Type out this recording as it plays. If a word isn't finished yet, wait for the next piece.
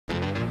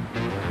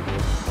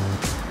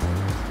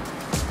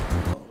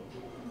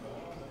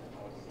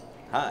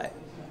Hi,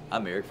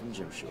 I'm Eric from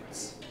Gym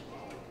Shorts.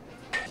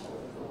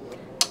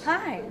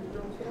 Hi.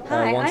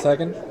 Hi. One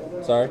second.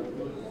 Sorry.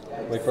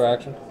 Wait for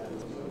action.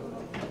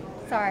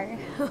 Sorry.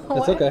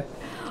 It's okay.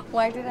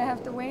 Why did I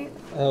have to wait?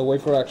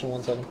 Wait for action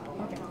 1 second.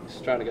 Okay.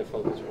 Just trying to get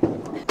focused real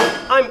quick.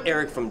 I'm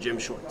Eric from Gym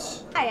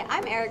Shorts. Hi,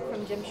 I'm Eric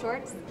from Gym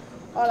Shorts.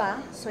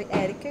 Olá, soy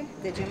Erika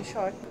de Gym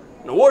Short.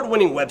 An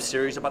award-winning web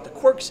series about the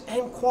quirks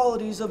and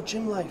qualities of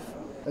gym life.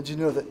 Did you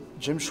know that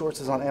Gym Shorts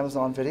is on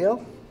Amazon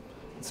Video?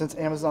 And since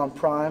Amazon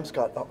Prime's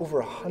got over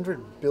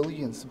 100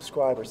 billion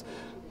subscribers,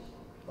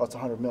 oh, it's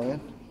 100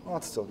 million? Oh,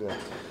 that's still good.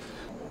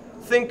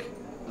 Think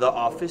The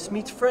Office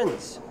meets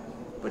Friends,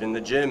 but in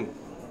the gym,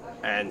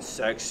 and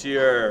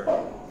sexier.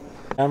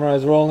 Camera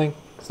is rolling.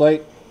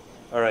 Slate.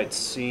 All right,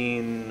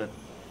 scene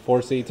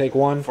 4C, take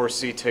one.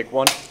 4C, take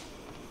one.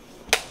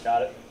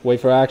 Got it.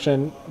 Wait for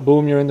action.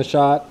 Boom, you're in the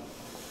shot.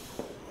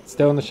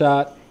 Still in the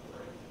shot.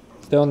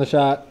 Still in the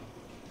shot.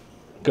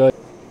 Good.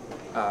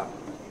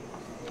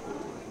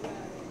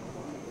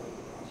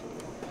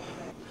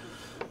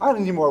 I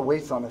need more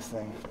weights on this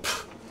thing.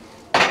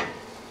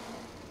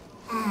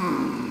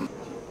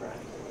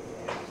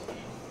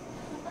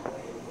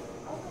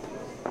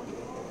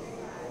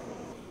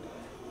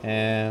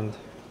 And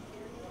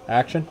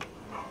action.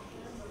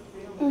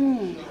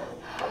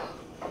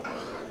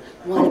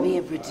 Want to be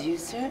a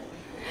producer?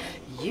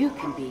 You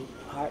can be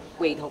part.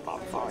 Wait, hold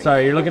on.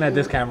 Sorry, you're looking at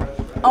this camera.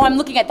 Oh, I'm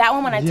looking at that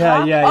one when I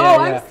talk? Yeah.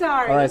 I'm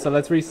sorry. All right, so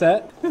let's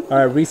reset. All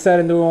right, reset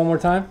and do it one more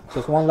time.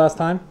 Just one last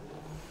time.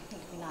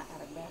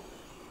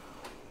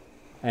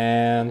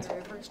 And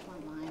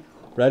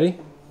ready?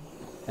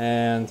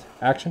 And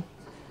action.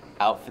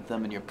 Outfit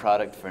them in your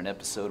product for an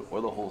episode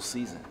or the whole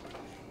season.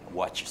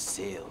 Watch your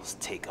sales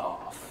take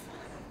off.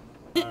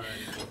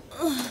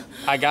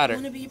 I got her.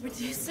 Want to be a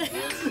producer?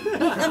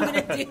 I'm going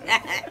to do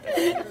that.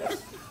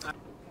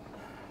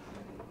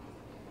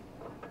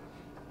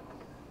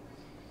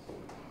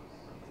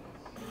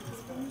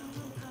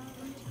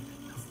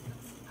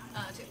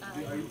 I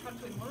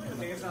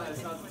think it's not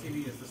the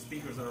TV, it's the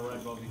speakers that are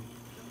red bubbly.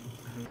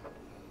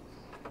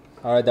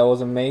 All right, that was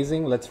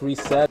amazing. Let's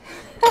reset.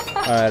 All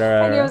right.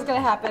 I knew it was going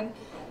to happen.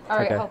 All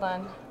right, Okay. hold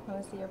on. I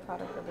want to see your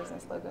product or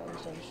business logo in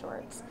Gym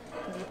Shorts.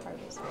 Be part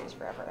of this series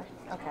forever.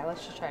 Okay,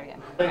 let's just try it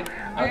again.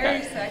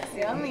 Very sexy.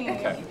 Yummy.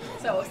 Okay.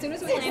 So as soon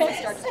as we land, we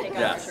start to take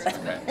off our shirts.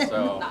 Okay,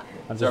 so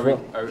I'm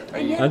are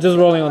you? I'm just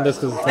rolling on this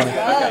because it's funny.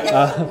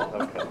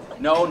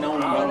 No, you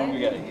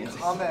got it.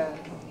 Amen.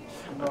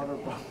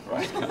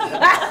 Right.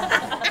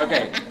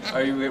 Okay,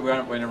 are you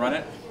going to run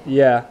it?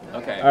 Yeah.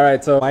 Okay. All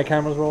right, so my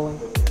camera's rolling.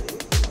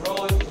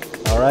 Rolling.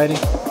 All righty.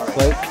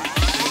 Slate.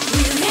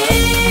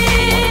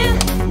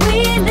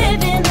 We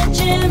live in the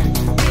gym.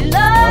 We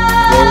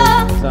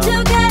love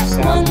to get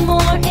one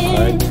more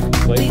in.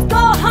 We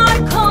go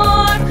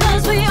hardcore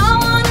cause we all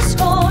want to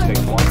score.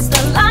 It's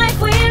the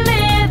life we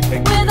live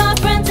with our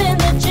friends in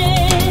the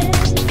gym.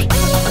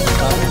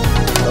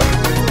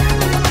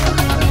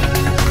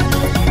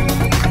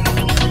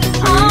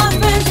 Our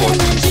friends in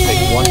the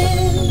gym.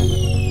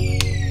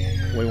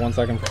 Wait 1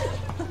 second.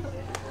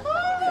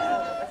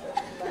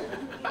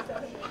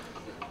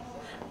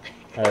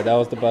 All right, that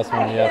was the best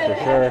one yet for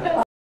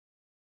sure.